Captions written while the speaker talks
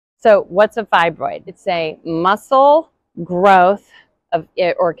So what's a fibroid? It's a muscle growth of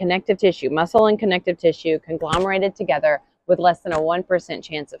or connective tissue, muscle and connective tissue conglomerated together with less than a 1%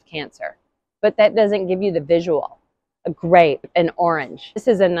 chance of cancer. But that doesn't give you the visual. A grape, an orange. This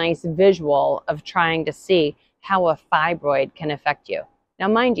is a nice visual of trying to see how a fibroid can affect you. Now,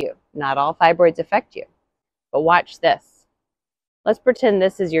 mind you, not all fibroids affect you, but watch this. Let's pretend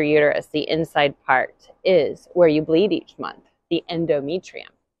this is your uterus. The inside part is where you bleed each month, the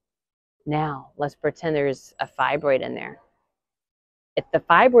endometrium. Now, let's pretend there's a fibroid in there. If the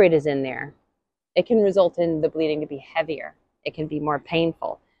fibroid is in there, it can result in the bleeding to be heavier. It can be more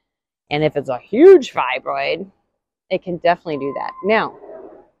painful. And if it's a huge fibroid, it can definitely do that. Now,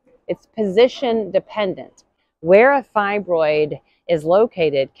 it's position dependent. Where a fibroid is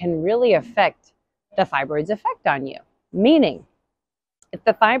located can really affect the fibroid's effect on you. Meaning, if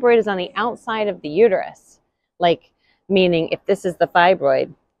the fibroid is on the outside of the uterus, meaning if this is the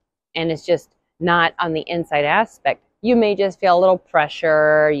fibroid and it's just not on the inside aspect, you may just feel a little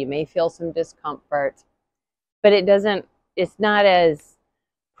pressure, you may feel some discomfort, but it's not as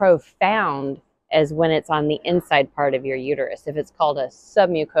profound as when it's on the inside part of your uterus. If it's called a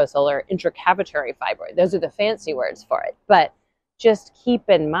submucosal or intracavitary fibroid, those are the fancy words for it. But just keep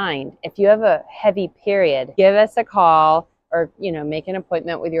in mind, if you have a heavy period, give us a call or make an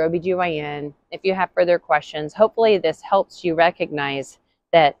appointment with your OBGYN if you have further questions. Hopefully this helps you recognize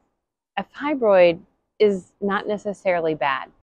that a fibroid is not necessarily bad.